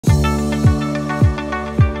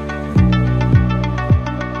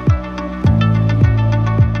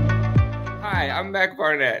Mac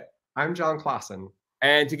Barnett. I'm John Clausen.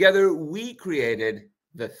 And together we created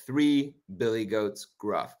the Three Billy Goats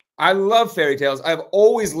Gruff. I love fairy tales. I've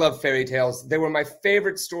always loved fairy tales. They were my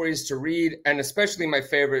favorite stories to read, and especially my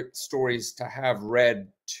favorite stories to have read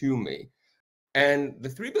to me. And the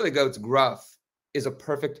Three Billy Goats Gruff is a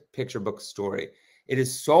perfect picture book story. It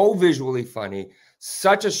is so visually funny,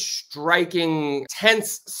 such a striking,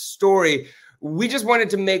 tense story. We just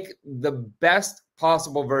wanted to make the best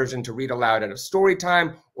possible version to read aloud at a story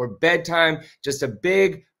time or bedtime, just a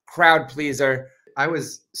big crowd pleaser. I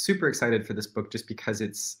was super excited for this book just because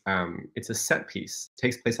it's a set piece. It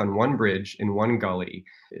takes place on one bridge in one gully.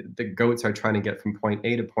 The goats are trying to get from point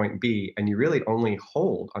A to point B, and you really only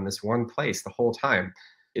hold on this one place the whole time.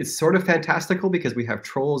 It's sort of fantastical because we have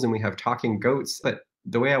trolls and we have talking goats, but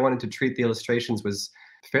the way I wanted to treat the illustrations was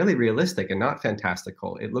fairly realistic and not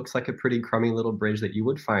fantastical. It looks like a pretty crummy little bridge that you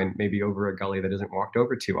would find maybe over a gully that isn't walked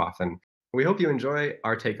over too often. We hope you enjoy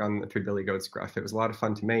our take on the Three Billy Goats Gruff. It was a lot of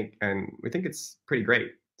fun to make, and we think it's pretty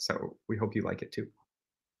great. So we hope you like it too.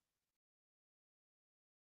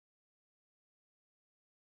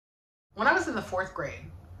 When I was in the 4th grade,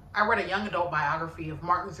 I read a young adult biography of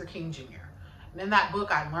Martin Luther King Jr. And in that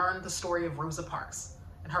book, I learned the story of Rosa Parks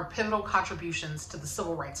and her pivotal contributions to the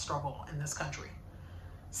civil rights struggle in this country.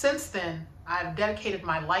 Since then, I have dedicated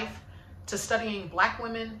my life to studying Black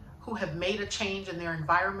women who have made a change in their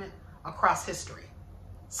environment across history.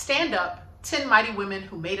 Stand Up, 10 Mighty Women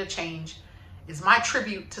Who Made a Change is my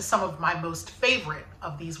tribute to some of my most favorite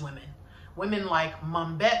of these women. Women like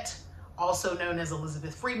Mum Bet, also known as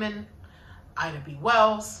Elizabeth Freeman, Ida B.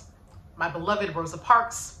 Wells, my beloved Rosa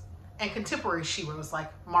Parks, and contemporary sheroes like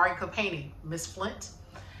Mari Copani, Miss Flint,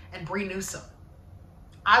 and Bree Newsome.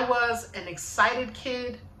 I was an excited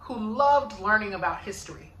kid who loved learning about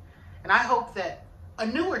history, and I hope that a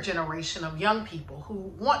newer generation of young people who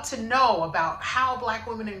want to know about how Black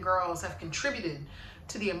women and girls have contributed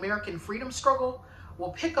to the American freedom struggle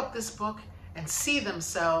will pick up this book and see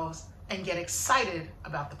themselves and get excited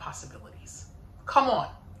about the possibilities. Come on,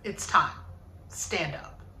 it's time. Stand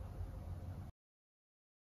up.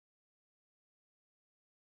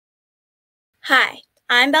 Hi,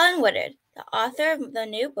 I'm Belen Woodard, the author of the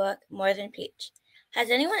new book, More Than Peach. Has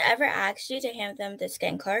anyone ever asked you to hand them the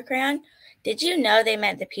skin color crayon? Did you know they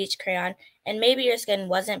meant the peach crayon, and maybe your skin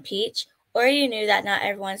wasn't peach, or you knew that not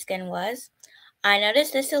everyone's skin was? I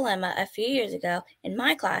noticed this dilemma a few years ago in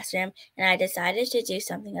my classroom, and I decided to do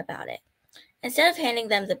something about it. Instead of handing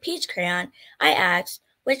them the peach crayon, I asked,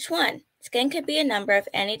 which one? Skin could be a number of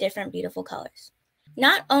any different beautiful colors.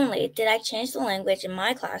 Not only did I change the language in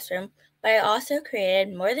my classroom, but I also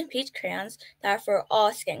created More Than Peach crayons that are for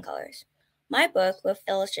all skin colors. My book, with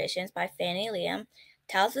illustrations by Fannie Liam,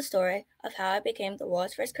 tells the story of how I became the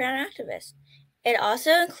world's first crayon activist. It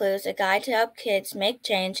also includes a guide to help kids make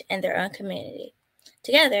change in their own community.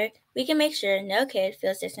 Together, we can make sure no kid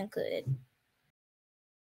feels disincluded.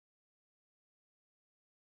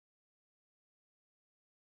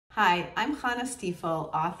 Hi, I'm Hannah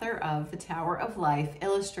Stiefel, author of The Tower of Life,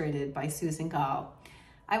 illustrated by Susan Gall.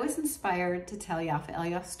 I was inspired to tell Yafa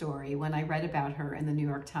Elyaf's story when I read about her in the New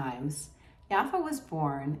York Times. Yafa was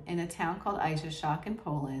born in a town called Ajacek in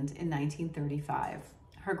Poland in 1935.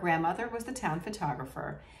 Her grandmother was the town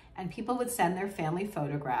photographer, and people would send their family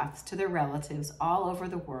photographs to their relatives all over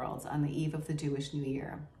the world on the eve of the Jewish New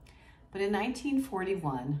Year. But in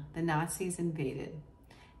 1941, the Nazis invaded,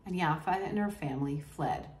 and Yafa and her family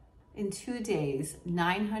fled. In 2 days,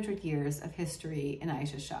 900 years of history in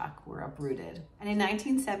Ajacek were uprooted. And in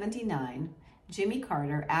 1979, Jimmy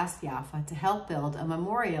Carter asked Yafa to help build a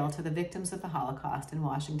memorial to the victims of the Holocaust in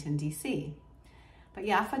Washington, D.C. But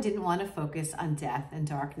Yafa didn't want to focus on death and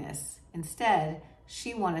darkness. Instead,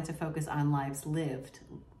 she wanted to focus on lives lived,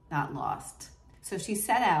 not lost. So she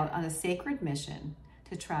set out on a sacred mission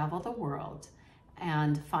to travel the world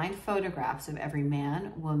and find photographs of every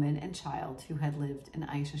man, woman, and child who had lived in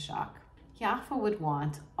Ajacek. Yafa would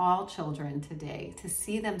want all children today to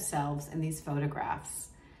see themselves in these photographs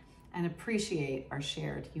and appreciate our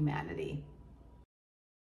shared humanity.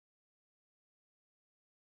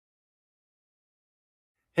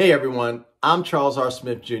 Hey everyone, I'm Charles R.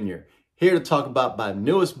 Smith Jr., here to talk about my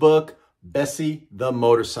newest book, Bessie the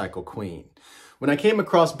Motorcycle Queen. When I came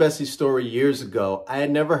across Bessie's story years ago, I had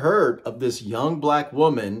never heard of this young Black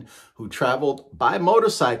woman who traveled by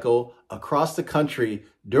motorcycle across the country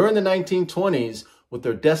during the 1920s with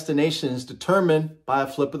their destinations determined by a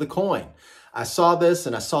flip of the coin. I saw this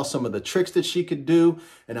and I saw some of the tricks that she could do,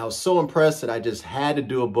 and I was so impressed that I just had to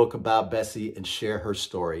do a book about Bessie and share her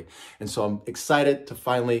story. And so I'm excited to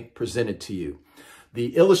finally present it to you.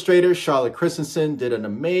 The illustrator, Charlotte Christensen, did an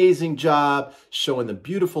amazing job showing the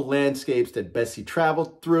beautiful landscapes that Bessie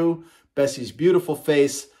traveled through, Bessie's beautiful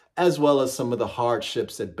face, as well as some of the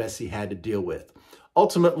hardships that Bessie had to deal with.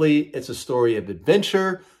 Ultimately, it's a story of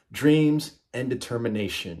adventure, dreams, and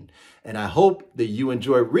determination. And I hope that you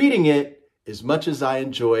enjoy reading it as much as I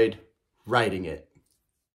enjoyed writing it.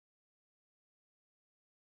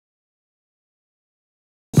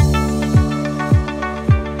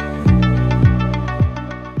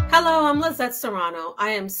 Hello, I'm Lizette Serrano. I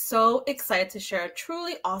am so excited to share a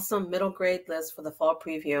truly awesome middle grade list for the fall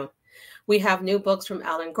preview. We have new books from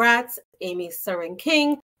Alan Gratz, Amy Serin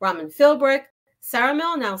King, Raman Philbrick, Sarah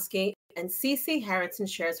Malinowski, and Cece Harrington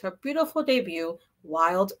shares her beautiful debut,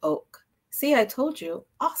 Wild Oak. See, I told you,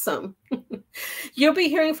 awesome. You'll be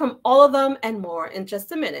hearing from all of them and more in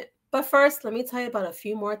just a minute. But first, let me tell you about a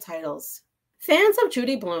few more titles. Fans of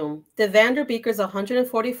Judy Blume, the Vanderbeekers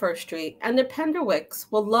 141st Street, and the Penderwicks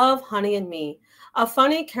will love Honey and Me, a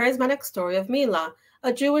funny, charismatic story of Mila,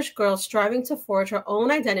 a Jewish girl striving to forge her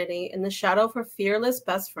own identity in the shadow of her fearless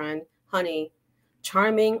best friend, Honey.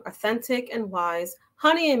 Charming, authentic, and wise,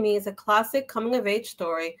 Honey and Me is a classic coming-of-age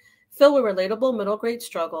story filled with relatable middle-grade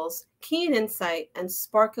struggles, keen insight, and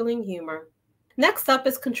sparkling humor. Next up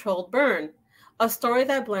is Controlled Burn, a story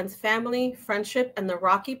that blends family, friendship, and the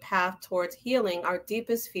rocky path towards healing our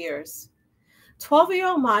deepest fears.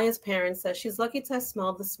 12-year-old Maya's parents said she's lucky to have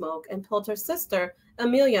smelled the smoke and pulled her sister,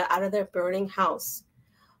 Amelia, out of their burning house.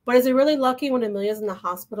 But is it really lucky when Amelia's in the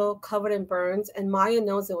hospital, covered in burns, and Maya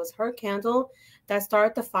knows it was her candle that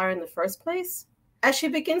started the fire in the first place? As she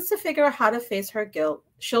begins to figure out how to face her guilt,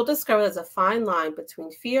 she'll discover there's a fine line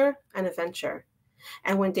between fear and adventure.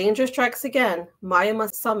 And when danger strikes again, Maya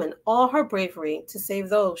must summon all her bravery to save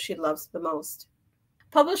those she loves the most.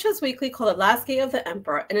 Publishers Weekly called The Last Gate of the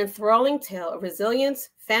Emperor an enthralling tale of resilience,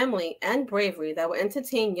 family, and bravery that will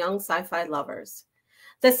entertain young sci-fi lovers.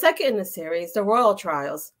 The second in the series, The Royal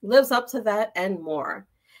Trials, lives up to that and more.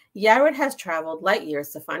 Yared has traveled light years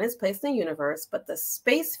to find his place in the universe, but the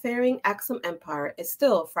spacefaring Axum Empire is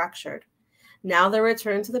still fractured. Now they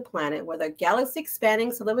return to the planet where the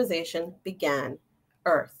galaxy-spanning civilization began,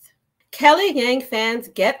 Earth. Kelly Yang fans,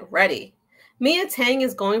 get ready. Mia Tang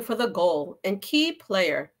is going for the goal, and Key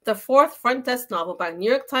Player, the fourth front desk novel by New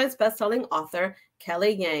York Times bestselling author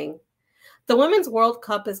Kelly Yang. The Women's World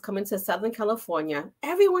Cup is coming to Southern California.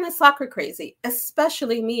 Everyone is soccer crazy,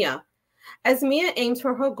 especially Mia. As Mia aims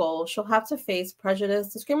for her goal, she'll have to face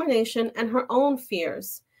prejudice, discrimination, and her own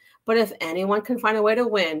fears. But if anyone can find a way to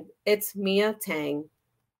win, it's Mia Tang.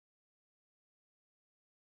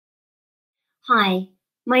 Hi,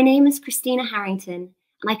 my name is Christina Harrington,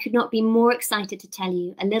 and I could not be more excited to tell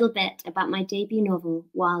you a little bit about my debut novel,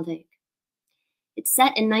 Wild Oak. It's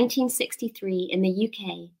set in 1963 in the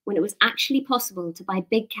UK, when it was actually possible to buy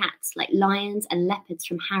big cats like lions and leopards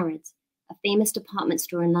from Harrods, a famous department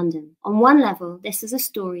store in London. On one level, this is a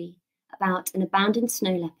story about an abandoned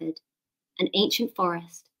snow leopard, an ancient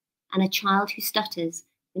forest, and a child who stutters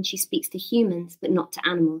when she speaks to humans but not to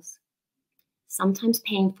animals. Sometimes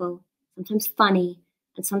painful, sometimes funny,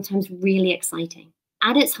 and sometimes really exciting.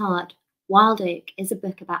 At its heart, Wild Oak is a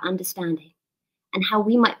book about understanding and how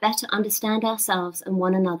we might better understand ourselves and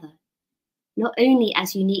one another, not only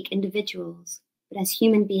as unique individuals, but as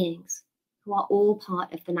human beings who are all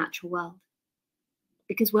part of the natural world.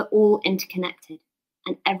 Because we're all interconnected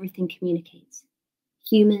and everything communicates.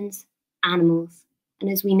 Humans, animals, and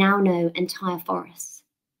as we now know, entire forests.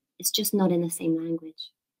 It's just not in the same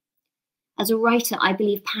language. As a writer, I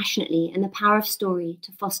believe passionately in the power of story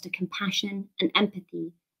to foster compassion and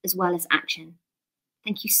empathy as well as action.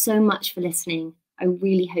 Thank you so much for listening. I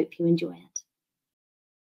really hope you enjoy it.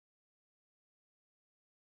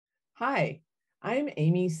 Hi, I'm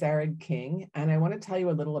Amy Serin King, and I want to tell you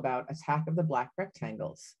a little about Attack of the Black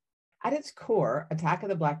Rectangles. At its core, Attack of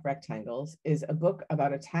the Black Rectangles is a book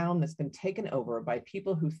about a town that's been taken over by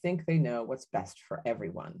people who think they know what's best for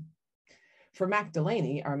everyone. For Mac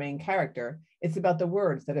Delaney, our main character, it's about the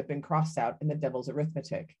words that have been crossed out in The Devil's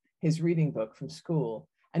Arithmetic, his reading book from school,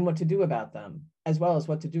 and what to do about them, as well as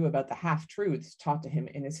what to do about the half-truths taught to him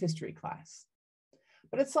in his history class.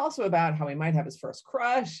 But it's also about how he might have his first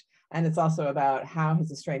crush, and it's also about how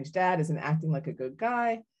his estranged dad isn't acting like a good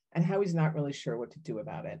guy, and how he's not really sure what to do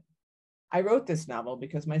about it. I wrote this novel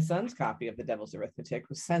because my son's copy of The Devil's Arithmetic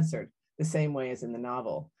was censored the same way as in the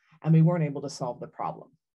novel, and we weren't able to solve the problem.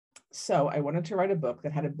 So I wanted to write a book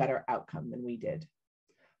that had a better outcome than we did.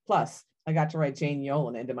 Plus, I got to write Jane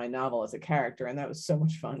Yolen into my novel as a character, and that was so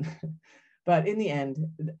much fun. But in the end,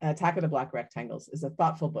 Attack of the Black Rectangles is a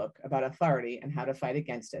thoughtful book about authority and how to fight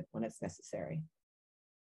against it when it's necessary.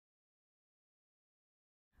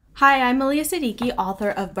 Hi, I'm Malia Siddiqui,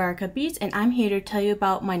 author of Baraka Beats, and I'm here to tell you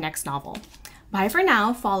about my next novel. Bye for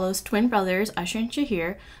Now follows twin brothers Usher and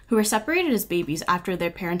Shahir, who were separated as babies after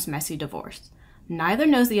their parents' messy divorce. Neither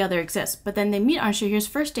knows the other exists, but then they meet on Shahir's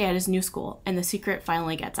first day at his new school, and the secret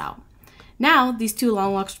finally gets out. Now, these two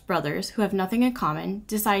long-lost brothers, who have nothing in common,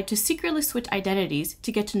 decide to secretly switch identities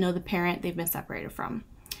to get to know the parent they've been separated from.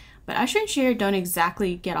 But Usher and Shahir don't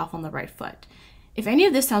exactly get off on the right foot. If any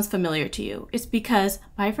of this sounds familiar to you, it's because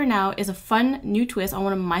Bye for Now is a fun new twist on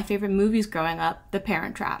one of my favorite movies growing up, The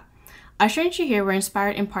Parent Trap. Usher and Shahir were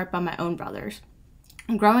inspired in part by my own brothers.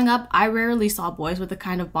 Growing up, I rarely saw boys with the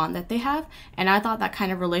kind of bond that they have, and I thought that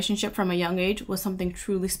kind of relationship from a young age was something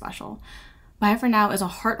truly special. Bye for Now is a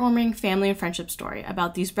heartwarming family and friendship story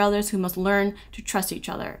about these brothers who must learn to trust each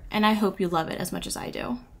other, and I hope you love it as much as I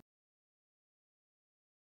do.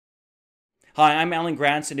 Hi, I'm Alan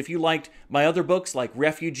Gratz, and if you liked my other books like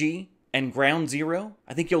Refugee and Ground Zero,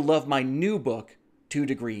 I think you'll love my new book, 2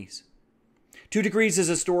 Degrees. 2 Degrees is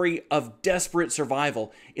a story of desperate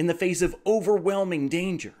survival in the face of overwhelming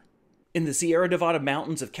danger. In the Sierra Nevada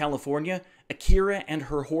mountains of California, Akira and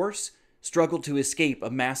her horse struggle to escape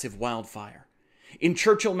a massive wildfire. In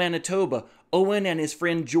Churchill, Manitoba, Owen and his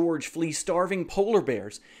friend George flee starving polar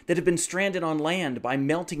bears that have been stranded on land by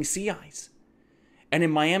melting sea ice. And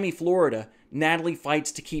in Miami, Florida, Natalie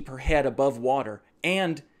fights to keep her head above water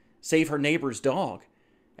and save her neighbor's dog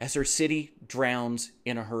as her city drowns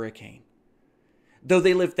in a hurricane. Though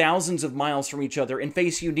they live thousands of miles from each other and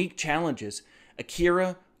face unique challenges,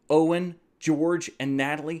 Akira, Owen, George, and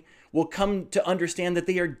Natalie will come to understand that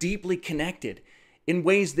they are deeply connected in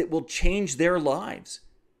ways that will change their lives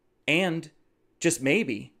and, just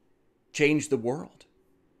maybe, change the world.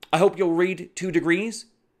 I hope you'll read 2 Degrees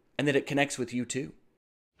and that it connects with you too.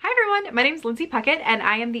 Hi everyone, my name is Lindsay Puckett and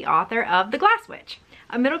I am the author of The Glass Witch,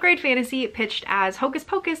 a middle grade fantasy pitched as Hocus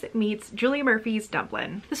Pocus meets Julia Murphy's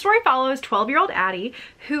Dumplin'. The story follows 12-year-old Addie,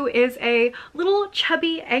 who is a little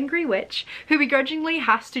chubby, angry witch who begrudgingly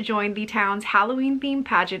has to join the town's Halloween-themed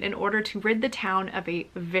pageant in order to rid the town of a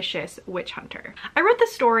vicious witch hunter. I wrote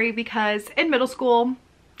this story because in middle school,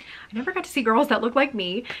 I never got to see girls that look like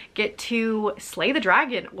me get to slay the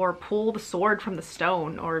dragon or pull the sword from the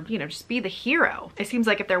stone or, you know, just be the hero. It seems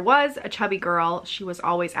like if there was a chubby girl, she was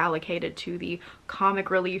always allocated to the comic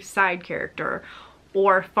relief side character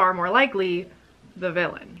or, far more likely, the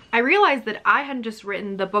villain. I realized that I hadn't just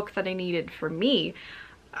written the book that I needed for me,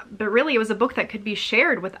 but really it was a book that could be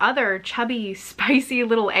shared with other chubby, spicy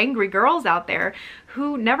little angry girls out there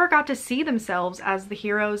who never got to see themselves as the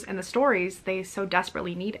heroes in the stories they so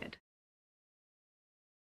desperately needed.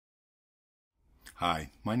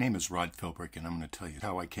 Hi, my name is Rod Philbrick, and I'm going to tell you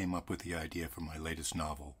how I came up with the idea for my latest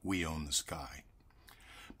novel, We Own the Sky.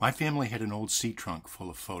 My family had an old sea trunk full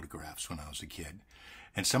of photographs when I was a kid,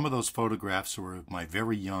 and some of those photographs were of my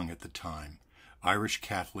very young at the time Irish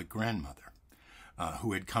Catholic grandmother,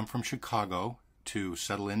 who had come from Chicago to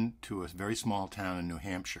settle into a very small town in New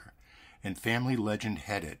Hampshire. And family legend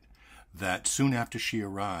had it that soon after she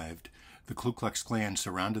arrived, the Ku Klux Klan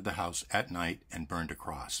surrounded the house at night and burned a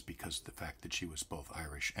cross because of the fact that she was both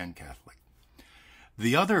Irish and Catholic.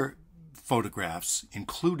 The other photographs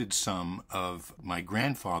included some of my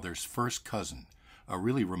grandfather's first cousin, a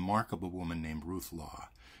really remarkable woman named Ruth Law.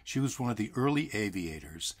 She was one of the early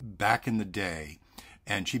aviators back in the day,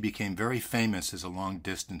 and she became very famous as a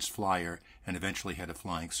long-distance flyer and eventually had a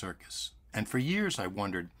flying circus. And for years I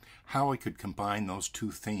wondered how I could combine those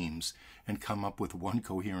two themes and come up with one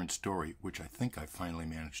coherent story, which I think I finally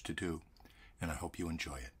managed to do, and I hope you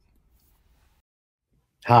enjoy it.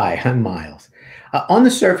 Hi, I'm Miles. On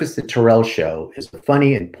the surface, The Terrell Show is a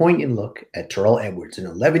funny and poignant look at Terrell Edwards, an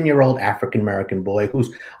 11-year-old African-American boy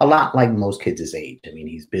who's a lot like most kids his age. I mean,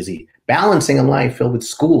 he's busy balancing a life filled with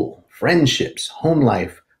school, friendships, home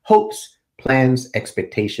life, hopes, plans,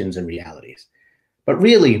 expectations, and realities. But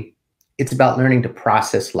really, it's about learning to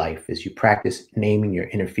process life as you practice naming your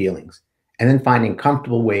inner feelings and then finding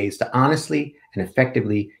comfortable ways to honestly and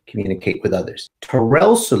effectively communicate with others.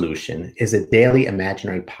 Terrell's solution is a daily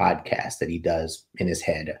imaginary podcast that he does in his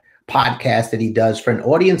head, a podcast that he does for an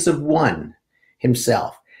audience of one,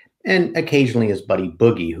 himself, and occasionally his buddy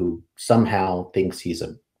Boogie, who somehow thinks he's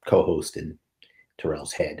a co-host in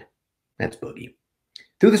Terrell's head. That's Boogie.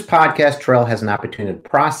 Through this podcast, Terrell has an opportunity to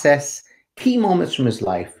process key moments from his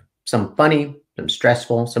life, some funny, some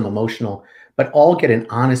stressful, some emotional, but all get an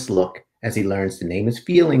honest look as he learns to name his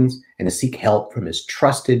feelings and to seek help from his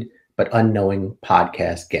trusted but unknowing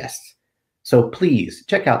podcast guests. So please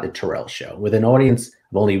check out The Terrell Show. With an audience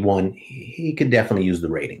of only one, he could definitely use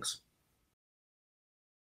the ratings.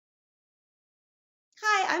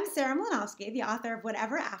 Hi, I'm Sarah Mlynowski, the author of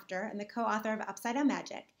Whatever After and the co-author of Upside Down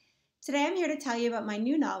Magic. Today I'm here to tell you about my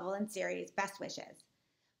new novel and series, Best Wishes.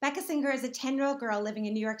 Becca Singer is a 10-year-old girl living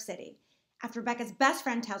in New York City. After Becca's best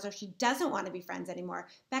friend tells her she doesn't want to be friends anymore,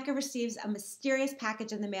 Becca receives a mysterious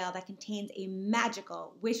package in the mail that contains a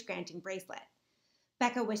magical wish-granting bracelet.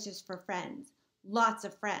 Becca wishes for friends, lots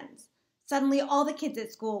of friends. Suddenly, all the kids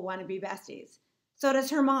at school want to be besties. So does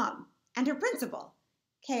her mom and her principal.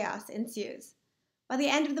 Chaos ensues. By the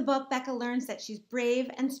end of the book, Becca learns that she's brave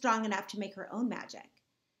and strong enough to make her own magic.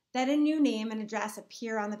 Then a new name and address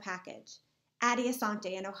appear on the package, Addie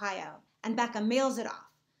Asante in Ohio, and Becca mails it off.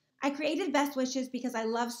 I created Best Wishes because I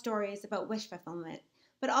love stories about wish fulfillment,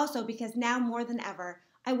 but also because now more than ever,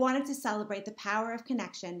 I wanted to celebrate the power of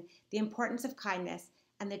connection, the importance of kindness,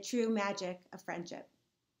 and the true magic of friendship.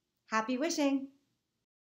 Happy wishing!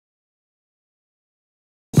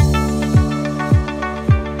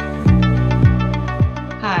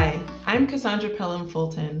 Hi, I'm Cassandra Pelham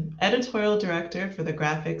Fulton, Editorial Director for the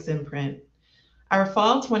Graphics Imprint. Our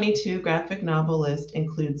Fall 22 graphic novel list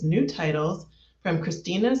includes new titles from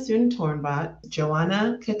Christina Soon-Tornvat,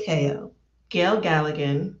 Joanna Cacao, Gail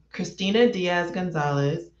Galligan, Christina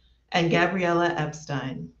Diaz-Gonzalez, and Gabriella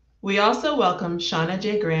Epstein. We also welcome Shauna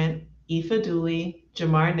J. Grant, Aoife Dooley,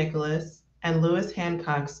 Jamar Nicholas, and Lewis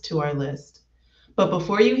Hancox to our list. But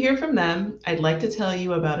before you hear from them, I'd like to tell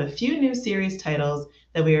you about a few new series titles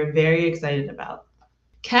that we are very excited about.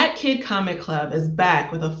 Cat Kid Comic Club is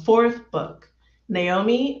back with a fourth book.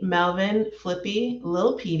 Naomi, Melvin, Flippy,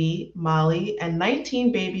 Lil Petey, Molly, and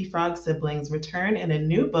 19 baby frog siblings return in a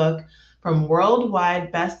new book from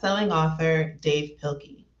worldwide best-selling author Dave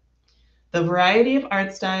Pilkey. The variety of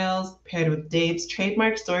art styles, paired with Dave's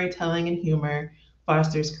trademark storytelling and humor,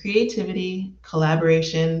 fosters creativity,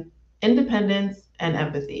 collaboration, independence, and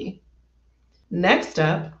empathy. Next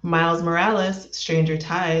up, Miles Morales' Stranger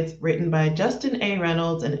Tides, written by Justin A.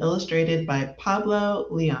 Reynolds and illustrated by Pablo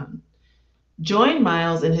Leon. Join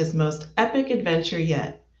Miles in his most epic adventure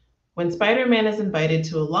yet. When Spider-Man is invited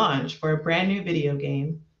to a launch for a brand new video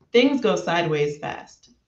game, things go sideways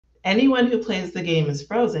fast. Anyone who plays the game is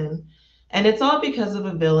frozen, and it's all because of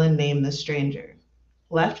a villain named the Stranger.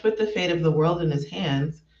 Left with the fate of the world in his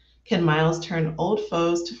hands, can Miles turn old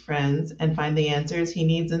foes to friends and find the answers he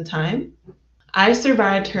needs in time? I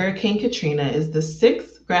Survived Hurricane Katrina is the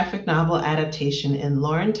 6th graphic novel adaptation in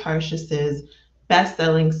Lauren Tarshiss's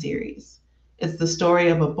best-selling series. It's the story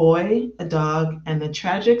of a boy, a dog, and the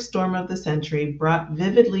tragic storm of the century brought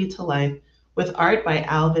vividly to life with art by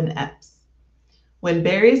Alvin Epps. When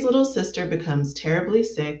Barry's little sister becomes terribly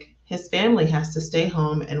sick, his family has to stay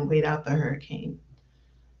home and wait out the hurricane.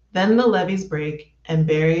 Then the levees break, and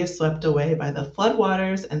Barry is swept away by the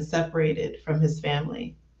floodwaters and separated from his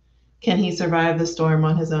family. Can he survive the storm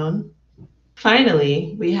on his own?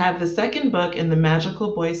 Finally, we have the second book in the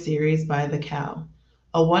Magical Boy series by The Cow,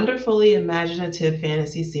 a wonderfully imaginative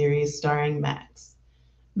fantasy series starring Max.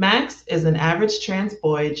 Max is an average trans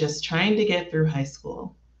boy just trying to get through high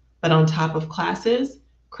school. But on top of classes,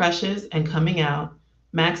 crushes, and coming out,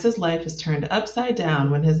 Max's life is turned upside down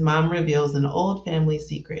when his mom reveals an old family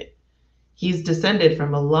secret. He's descended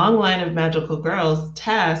from a long line of magical girls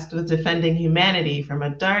tasked with defending humanity from a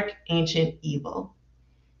dark, ancient evil.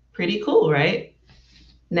 Pretty cool, right?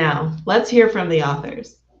 Now, let's hear from the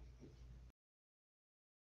authors.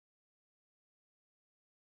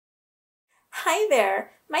 Hi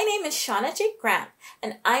there, my name is Shauna J. Grant,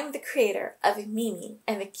 and I'm the creator of Mimi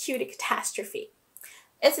and the Cutie Catastrophe.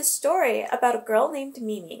 It's a story about a girl named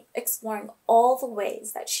Mimi exploring all the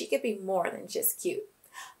ways that she could be more than just cute.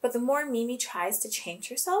 But the more Mimi tries to change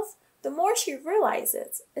herself, the more she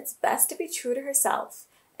realizes it's best to be true to herself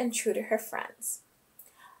and true to her friends.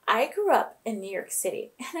 I grew up in New York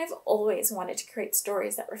City, and I've always wanted to create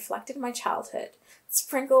stories that reflected my childhood,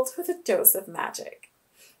 sprinkled with a dose of magic.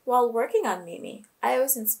 While working on Mimi, I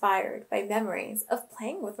was inspired by memories of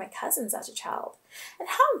playing with my cousins as a child, and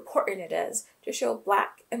how important it is to show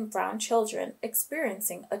Black and brown children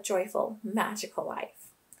experiencing a joyful, magical life.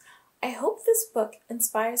 I hope this book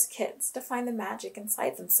inspires kids to find the magic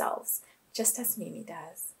inside themselves, just as Mimi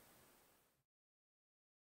does.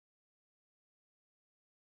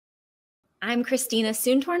 I'm Christina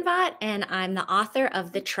Soon-Tornvat, and I'm the author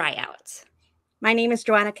of The Tryout. My name is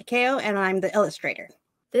Joanna Cacao, and I'm the illustrator.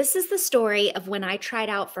 This is the story of when I tried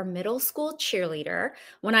out for middle school cheerleader,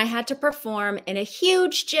 when I had to perform in a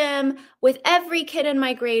huge gym with every kid in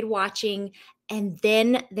my grade watching, and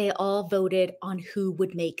then they all voted on who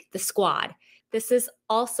would make the squad. This is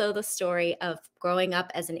also the story of growing up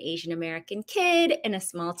as an Asian American kid in a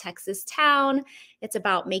small Texas town. It's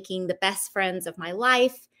about making the best friends of my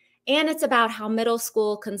life And it's about how middle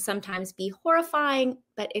school can sometimes be horrifying,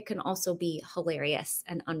 but it can also be hilarious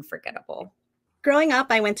and unforgettable. Growing up,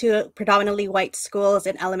 I went to predominantly white schools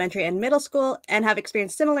in elementary and middle school and have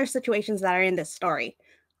experienced similar situations that are in this story.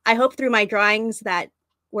 I hope through my drawings that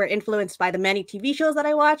were influenced by the many TV shows that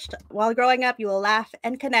I watched while growing up, you will laugh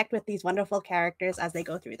and connect with these wonderful characters as they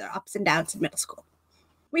go through their ups and downs in middle school.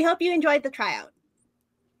 We hope you enjoyed the tryout.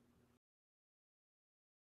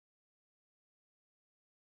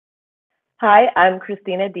 Hi, I'm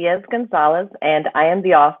Cristina Diaz-Gonzalez, and I am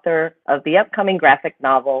the author of the upcoming graphic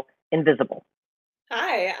novel, Invisible.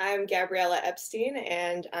 Hi, I'm Gabriella Epstein,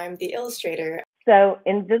 and I'm the illustrator. So,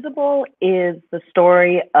 Invisible is the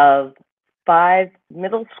story of 5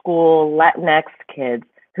 middle school Latinx kids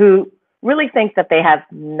who really think that they have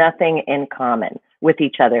nothing in common with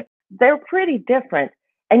each other. They're pretty different,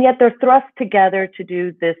 and yet they're thrust together to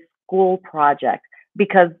do this school project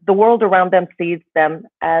because the world around them sees them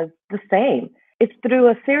as the same. It's through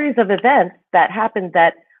a series of events that happen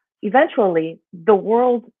that eventually the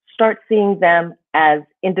world starts seeing them as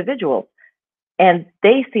individuals, and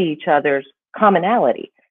they see each other's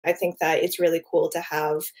commonality. I think that it's really cool to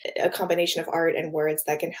have a combination of art and words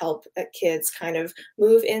that can help kids kind of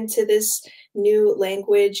move into this new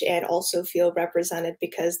language and also feel represented,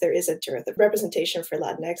 because there is a dearth of representation for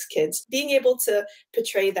Latinx kids. Being able to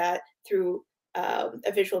portray that through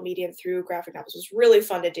a visual medium, through graphic novels, was really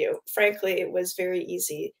fun to do. Frankly, it was very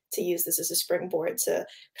easy to use this as a springboard to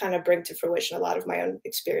kind of bring to fruition a lot of my own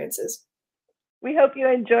experiences. We hope you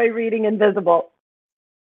enjoy reading Invisible.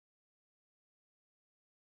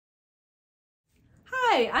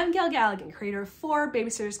 Hi, I'm Gail Galligan, creator of 4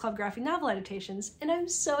 Babysitters Club graphic novel adaptations, and I'm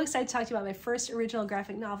so excited to talk to you about my first original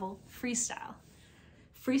graphic novel, Freestyle.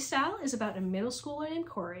 Freestyle is about a middle schooler named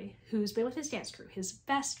Corey who's been with his dance crew, his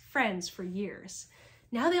best friends for years.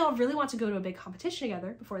 Now they all really want to go to a big competition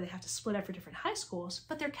together before they have to split up for different high schools,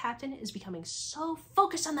 but their captain is becoming so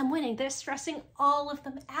focused on them winning, they're stressing all of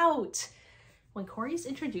them out. When Corey is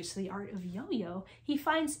introduced to the art of yo-yo, he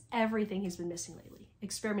finds everything he's been missing lately: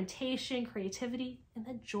 experimentation, creativity, and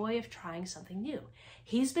the joy of trying something new.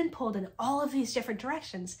 He's been pulled in all of these different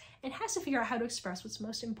directions and has to figure out how to express what's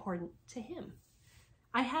most important to him.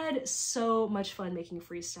 I had so much fun making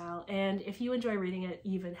Freestyle, and if you enjoy reading it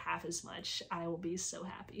even half as much, I will be so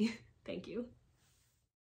happy. Thank you.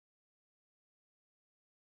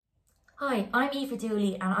 Hi, I'm Aoife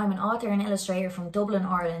Dooley and I'm an author and illustrator from Dublin,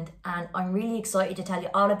 Ireland, and I'm really excited to tell you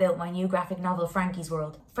all about my new graphic novel, Frankie's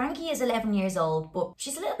World. Frankie is 11 years old, but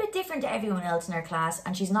she's a little bit different to everyone else in her class,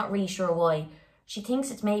 and she's not really sure why. She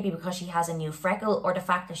thinks it's maybe because she has a new freckle or the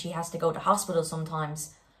fact that she has to go to hospital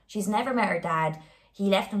sometimes. She's never met her dad. He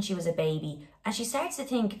left when she was a baby, and she starts to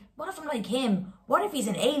think, what if I'm like him? What if he's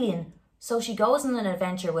an alien? So she goes on an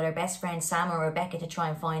adventure with her best friend Sam or Rebecca to try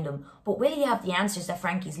and find him, but will he have the answers that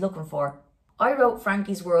Frankie's looking for? I wrote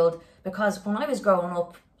Frankie's World because when I was growing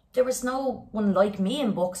up, there was no one like me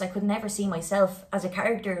in books. I could never see myself as a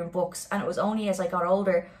character in books, and it was only as I got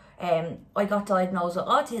older I got diagnosed with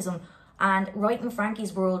autism, and writing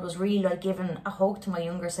Frankie's World was really like giving a hug to my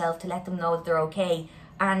younger self to let them know that they're okay.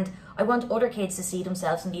 And I want other kids to see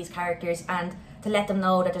themselves in these characters and to let them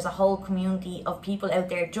know that there's a whole community of people out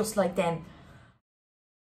there just like them.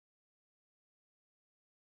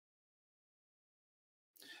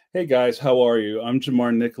 Hey guys, how are you? I'm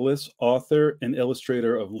Jamar Nicholas, author and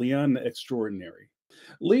illustrator of Leon the Extraordinary.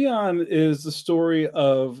 Leon is the story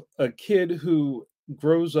of a kid who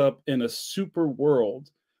grows up in a super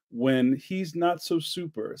world when he's not so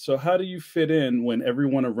super. So how do you fit in when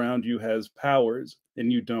everyone around you has powers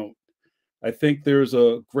and you don't? I think there's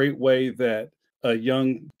a great way that a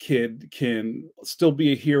young kid can still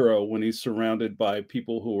be a hero when he's surrounded by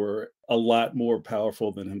people who are a lot more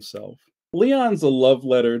powerful than himself. Leon's a love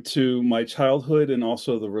letter to my childhood and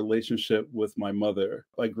also the relationship with my mother.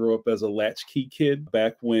 I grew up as a latchkey kid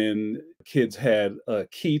back when kids had a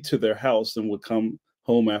key to their house and would come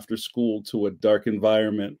home after school to a dark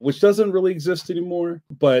environment, which doesn't really exist anymore.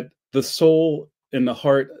 But the soul and the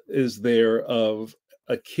heart is there of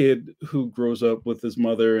a kid who grows up with his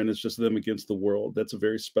mother and it's just them against the world. That's a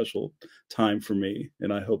very special time for me,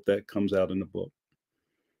 and I hope that comes out in the book.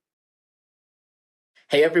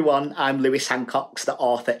 Hey everyone, I'm Lewis Hancox, the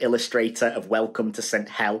author illustrator of Welcome to St.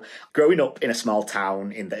 Hell. Growing up in a small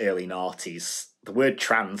town in the early noughties, the word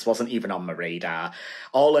trans wasn't even on my radar.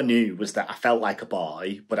 All I knew was that I felt like a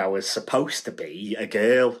boy, but I was supposed to be a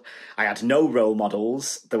girl. I had no role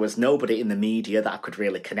models, there was nobody in the media that I could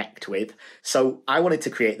really connect with, so I wanted to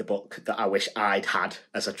create the book that I wish I'd had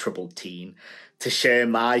as a troubled teen, to share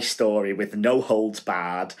my story with no holds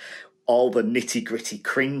barred, all the nitty-gritty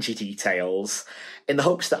cringy details, in the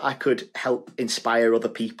hopes that I could help inspire other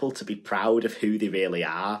people to be proud of who they really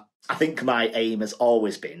are. I think my aim has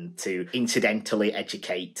always been to incidentally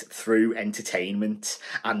educate through entertainment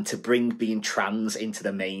and to bring being trans into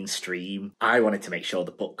the mainstream. I wanted to make sure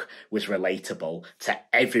the book was relatable to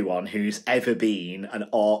everyone who's ever been an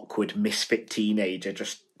awkward misfit teenager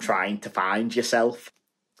just trying to find yourself.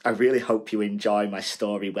 I really hope you enjoy my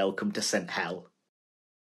story, Welcome to St. Hell.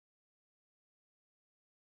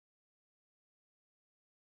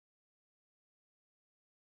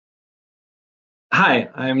 Hi,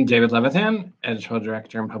 I'm David Levithan, editorial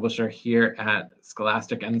director and publisher here at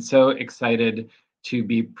Scholastic, and so excited to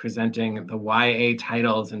be presenting the YA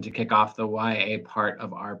titles and to kick off the YA part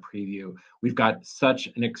of our preview. We've got such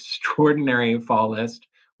an extraordinary fall list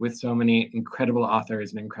with so many incredible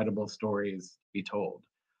authors and incredible stories to be told.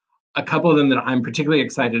 A couple of them that I'm particularly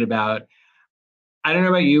excited about. I don't know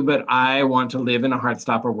about you, but I want to live in a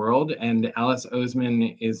Heartstopper world, and Alice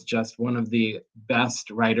Oseman is just one of the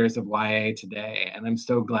best writers of YA today, and I'm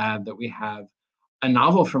so glad that we have a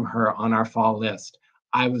novel from her on our fall list,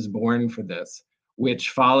 I Was Born for This,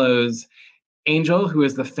 which follows Angel, who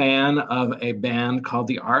is the fan of a band called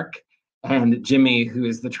The Ark, and Jimmy, who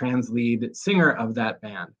is the trans lead singer of that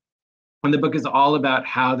band. And the book is all about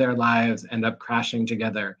how their lives end up crashing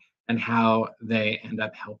together and how they end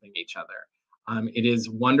up helping each other. It is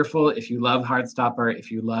wonderful. If you love Heartstopper, if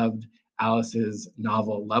you loved Alice's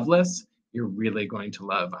novel Loveless, you're really going to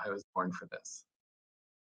love I Was Born for This.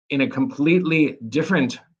 In a completely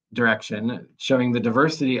different direction, showing the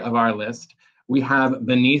diversity of our list, we have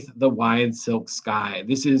Beneath the Wide Silk Sky.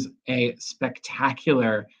 This is a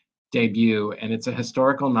spectacular debut, and it's a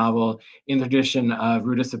historical novel in the tradition of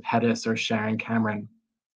Ruta Sepetys or Sharon Cameron.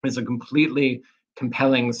 It's a completely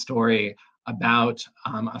compelling story about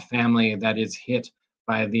a family that is hit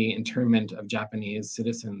by the internment of Japanese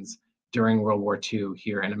citizens during World War II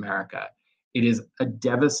here in America. It is a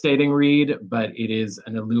devastating read, but it is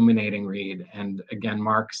an illuminating read, and again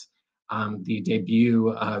marks the debut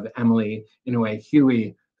of Emily Inoue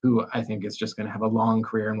Huey, who I think is just going to have a long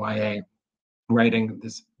career in YA, writing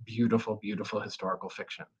this beautiful, beautiful historical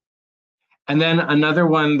fiction. And then another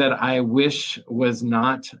one that I wish was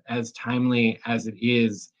not as timely as it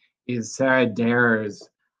is Sarah Darer's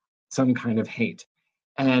Some Kind of Hate.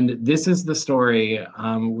 And this is the story,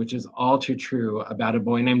 which is all too true, about a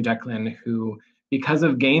boy named Declan who, because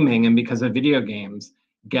of gaming and because of video games,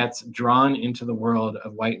 gets drawn into the world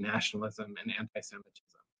of white nationalism and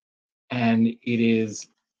anti-Semitism. And it is,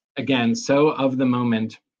 again, so of the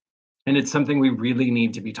moment, and it's something we really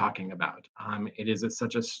need to be talking about. It is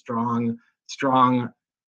such a strong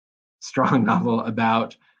novel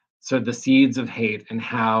about the seeds of hate and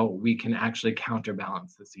how we can actually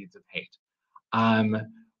counterbalance the seeds of hate.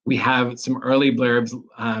 We have some early blurbs.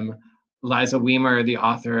 Liza Weimer, the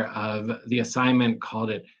author of The Assignment,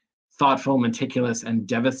 called it thoughtful, meticulous, and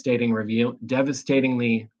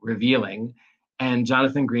devastatingly revealing. And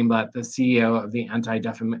Jonathan Greenblatt, the CEO of the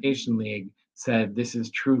Anti-Defamation League, said, "This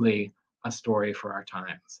is truly a story for our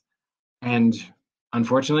times." And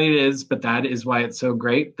unfortunately it is, but that is why it's so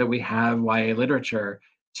great that we have YA literature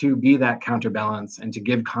to be that counterbalance and to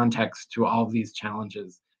give context to all of these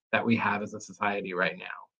challenges that we have as a society right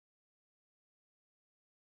now.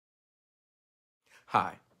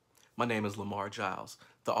 Hi, my name is Lamar Giles,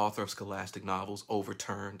 the author of Scholastic novels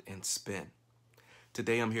Overturned and Spin.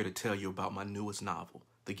 Today I'm here to tell you about my newest novel,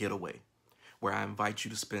 The Getaway, where I invite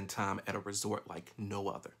you to spend time at a resort like no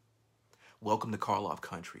other. Welcome to Karloff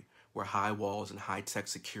Country, where high walls and high-tech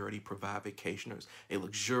security provide vacationers a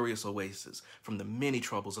luxurious oasis from the many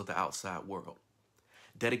troubles of the outside world.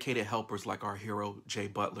 Dedicated helpers like our hero, Jay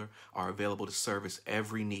Butler, are available to service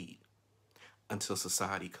every need until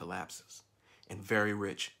society collapses. And very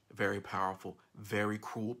rich, very powerful, very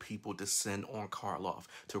cruel people descend on Karloff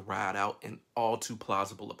to ride out an all too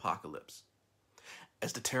plausible apocalypse.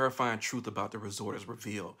 As the terrifying truth about the resort is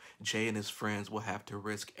revealed, Jay and his friends will have to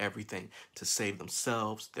risk everything to save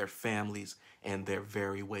themselves, their families, and their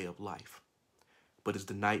very way of life. But is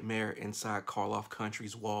the nightmare inside Karloff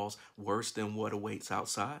Country's walls worse than what awaits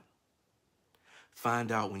outside?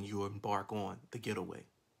 Find out when you embark on The Getaway.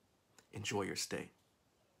 Enjoy your stay.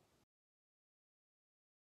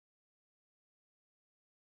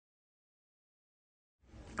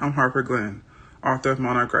 I'm Harper Glenn, author of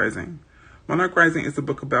Monarch Rising. Monarch Rising is a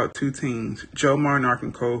book about two teens, Joe Marnock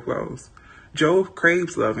and Cole Wells. Joe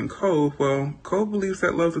craves love, and Cole believes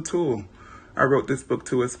that love's a tool. I wrote this book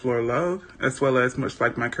to explore love, as well as, much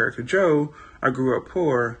like my character Joe, I grew up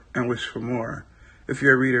poor and wish for more. If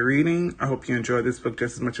you're a reader reading, I hope you enjoy this book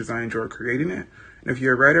just as much as I enjoy creating it. And if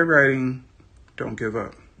you're a writer writing, don't give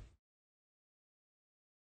up.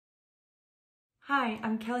 Hi,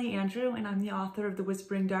 I'm Kelly Andrew, and I'm the author of The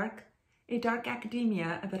Whispering Dark, a dark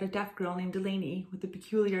academia about a deaf girl named Delaney with a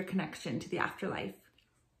peculiar connection to the afterlife.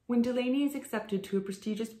 When Delaney is accepted to a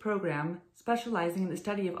prestigious program specializing in the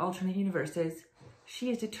study of alternate universes, she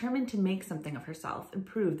is determined to make something of herself and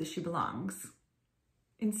prove that she belongs.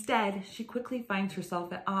 Instead, she quickly finds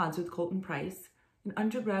herself at odds with Colton Price, an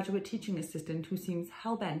undergraduate teaching assistant who seems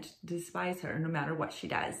hell-bent to despise her no matter what she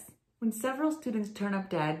does. When several students turn up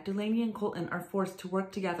dead, Delaney and Colton are forced to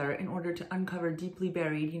work together in order to uncover deeply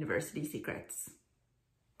buried university secrets.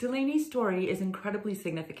 Delaney's story is incredibly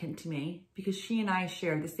significant to me because she and I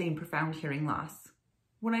share the same profound hearing loss.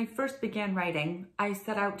 When I first began writing, I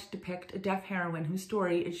set out to depict a deaf heroine whose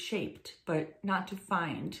story is shaped, but not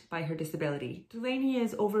defined, by her disability. Delaney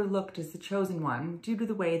is overlooked as the chosen one due to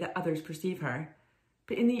the way that others perceive her,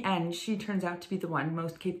 but in the end, she turns out to be the one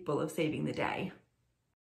most capable of saving the day.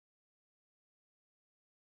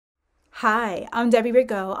 Hi, I'm Debbie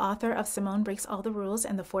Rigaud, author of Simone Breaks All the Rules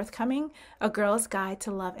and the forthcoming A Girl's Guide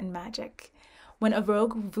to Love and Magic. When a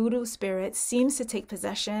rogue voodoo spirit seems to take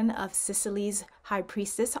possession of Cicely's high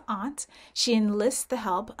priestess aunt, she enlists the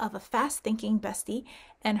help of a fast-thinking bestie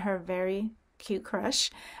and her very cute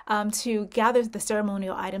crush to gather the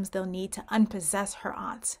ceremonial items they'll need to unpossess her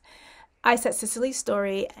aunt. I set Cicely's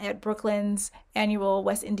story at Brooklyn's annual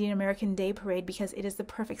West Indian American Day Parade because it is the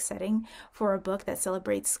perfect setting for a book that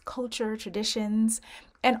celebrates culture, traditions,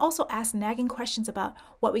 and also asks nagging questions about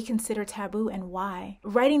what we consider taboo and why.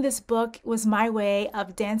 Writing this book was my way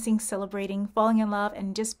of dancing, celebrating, falling in love,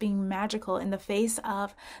 and just being magical in the face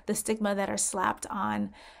of the stigma that are slapped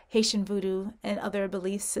on Haitian voodoo and other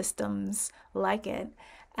belief systems like it.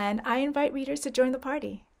 And I invite readers to join the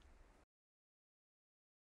party.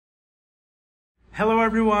 Hello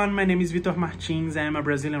everyone, my name is Vitor Martins. I am a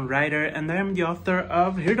Brazilian writer and I am the author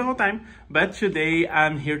of Here the Whole Time, but today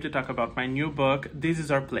I'm here to talk about my new book, This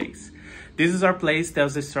Is Our Place. This Is Our Place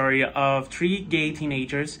tells the story of three gay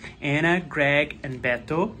teenagers, Anna, Greg, and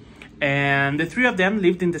Beto, and the three of them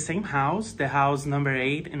lived in the same house, the house number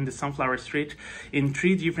 8 in the Sunflower Street, in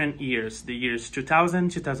 3 different years, the years 2000,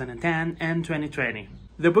 2010, and 2020.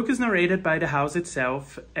 The book is narrated by the house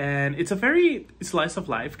itself, and it's a very slice of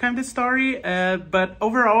life kind of story, but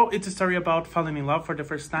overall it's a story about falling in love for the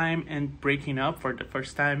first time and breaking up for the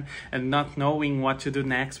first time and not knowing what to do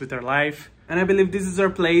next with their life. And I believe This Is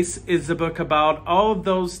Our Place is a book about all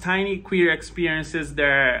those tiny queer experiences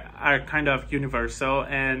that are kind of universal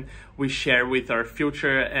and we share with our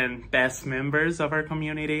future and best members of our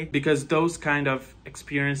community, because those kind of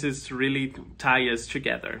experiences really tie us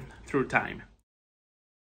together through time.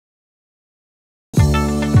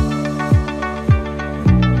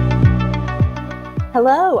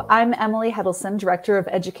 Hello, I'm Emily Hedelson, Director of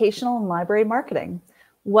Educational and Library Marketing.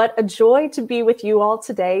 What a joy to be with you all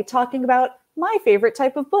today talking about my favorite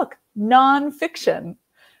type of book, nonfiction.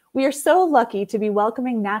 We are so lucky to be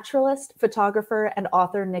welcoming naturalist, photographer, and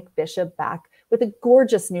author Nick Bishop back with a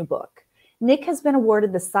gorgeous new book. Nick has been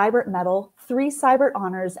awarded the Cybert Medal, 3 Cybert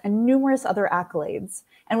honors, and numerous other accolades.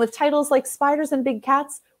 And with titles like Spiders and Big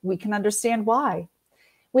Cats, we can understand why.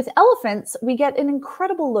 With elephants, we get an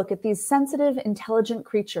incredible look at these sensitive, intelligent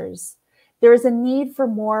creatures. There is a need for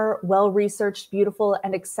more well-researched, beautiful,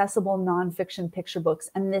 and accessible nonfiction picture books,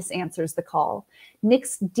 and this answers the call.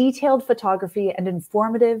 Nick's detailed photography and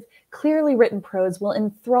informative, clearly written prose will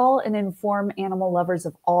enthrall and inform animal lovers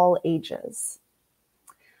of all ages.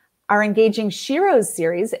 Our engaging Sheroes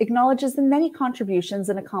series acknowledges the many contributions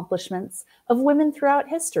and accomplishments of women throughout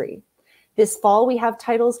history. This fall, we have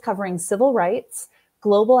titles covering civil rights,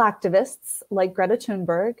 global activists like Greta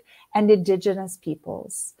Thunberg, and Indigenous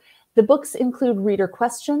peoples. The books include reader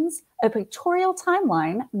questions, a pictorial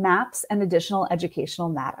timeline, maps, and additional educational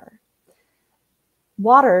matter.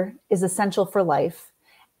 Water is essential for life,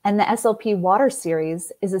 and the SLP Water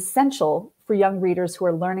series is essential for young readers who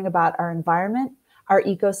are learning about our environment, our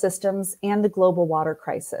ecosystems, and the global water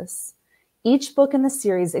crisis. Each book in the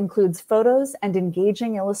series includes photos and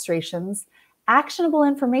engaging illustrations, actionable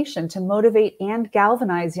information to motivate and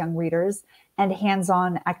galvanize young readers, and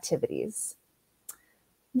hands-on activities.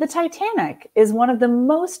 The Titanic is one of the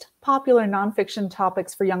most popular nonfiction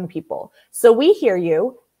topics for young people. So we hear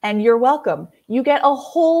you, and you're welcome. You get a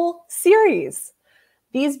whole series.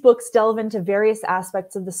 These books delve into various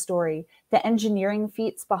aspects of the story, the engineering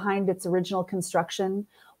feats behind its original construction,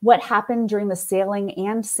 what happened during the sailing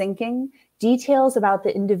and sinking, details about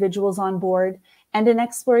the individuals on board, and an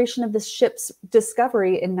exploration of the ship's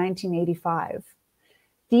discovery in 1985.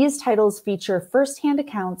 These titles feature firsthand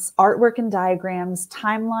accounts, artwork and diagrams,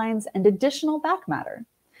 timelines, and additional back matter.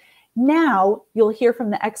 Now you'll hear from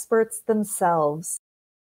the experts themselves.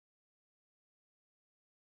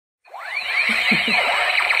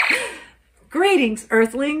 Greetings,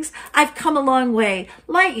 Earthlings. I've come a long way,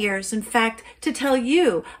 light years, in fact, to tell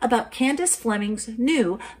you about Candace Fleming's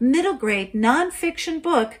new middle grade nonfiction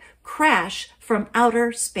book, Crash from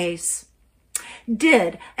Outer Space.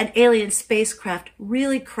 Did an alien spacecraft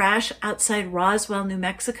really crash outside Roswell, New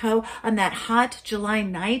Mexico on that hot July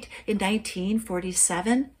night in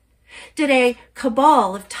 1947? Did a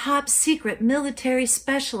cabal of top secret military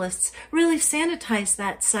specialists really sanitize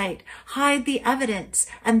that site, hide the evidence,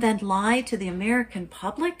 and then lie to the American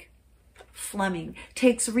public? Fleming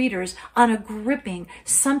takes readers on a gripping,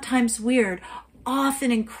 sometimes weird, often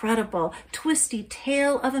incredible, twisty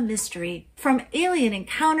tale of a mystery, from alien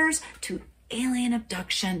encounters to alien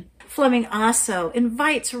abduction. Fleming also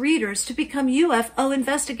invites readers to become UFO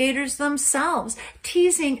investigators themselves,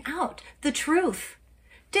 teasing out the truth.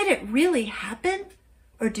 Did it really happen?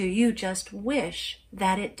 Or do you just wish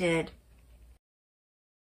that it did?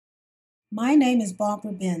 My name is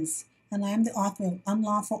Barbara Benz, and I am the author of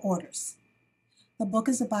Unlawful Orders. The book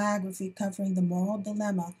is a biography covering the moral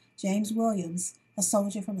dilemma James Williams, a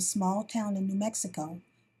soldier from a small town in New Mexico,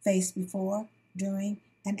 faced before, during,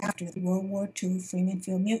 and after the World War II Freeman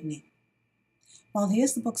Field Mutiny. While he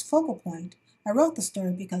is the book's focal point, I wrote the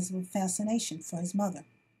story because of a fascination for his mother.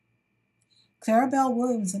 Clarabelle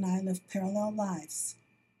Williams and I lived parallel lives.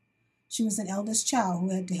 She was an eldest child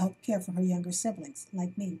who had to help care for her younger siblings,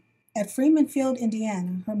 like me. At Freeman Field,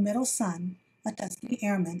 Indiana, her middle son, a Tuskegee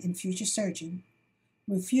Airman and future surgeon,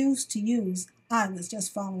 refused to use "I was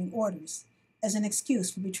just following orders" as an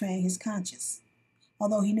excuse for betraying his conscience,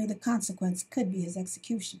 although he knew the consequence could be his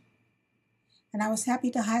execution. And I was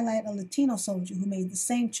happy to highlight a Latino soldier who made the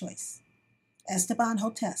same choice, Esteban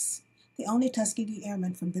Hotes, the only Tuskegee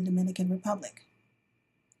Airman from the Dominican Republic.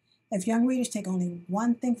 If young readers take only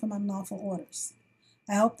one thing from Unlawful Orders,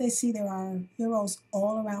 I hope they see there are heroes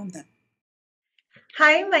all around them.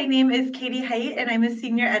 Hi, my name is Katie Height, and I'm a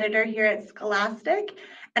senior editor here at Scholastic,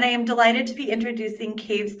 and I am delighted to be introducing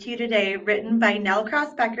Caves to you today, written by Nell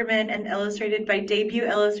Cross-Beckerman and illustrated by debut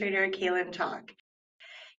illustrator Kaylin Chalk.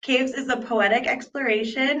 Caves is a poetic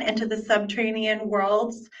exploration into the subterranean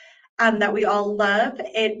worlds that we all love.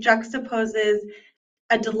 It juxtaposes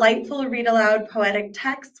a delightful read-aloud poetic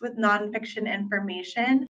text with nonfiction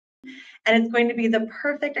information, and it's going to be the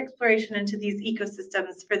perfect exploration into these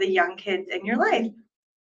ecosystems for the young kids in your life.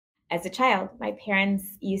 As a child, my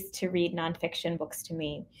parents used to read nonfiction books to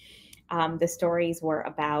me. The stories were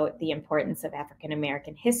about the importance of African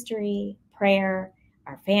American history, prayer,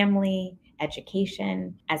 our family,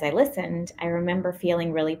 education. As I listened, I remember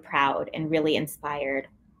feeling really proud and really inspired.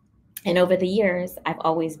 And over the years, I've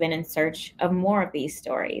always been in search of more of these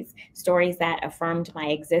stories, stories that affirmed my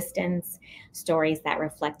existence, stories that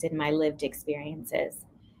reflected my lived experiences.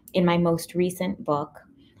 In my most recent book,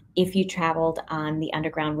 If You Traveled on the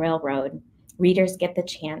Underground Railroad, readers get the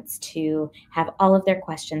chance to have all of their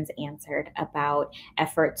questions answered about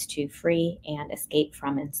efforts to free and escape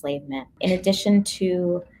from enslavement. In addition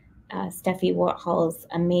to Steffi Warhol's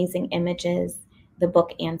amazing images, the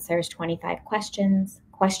book answers 25 questions.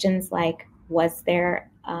 Questions like, was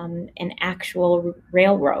there an actual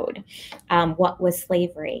railroad? What was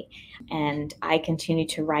slavery? And I continue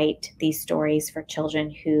to write these stories for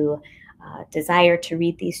children who desire to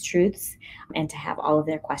read these truths and to have all of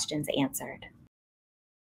their questions answered.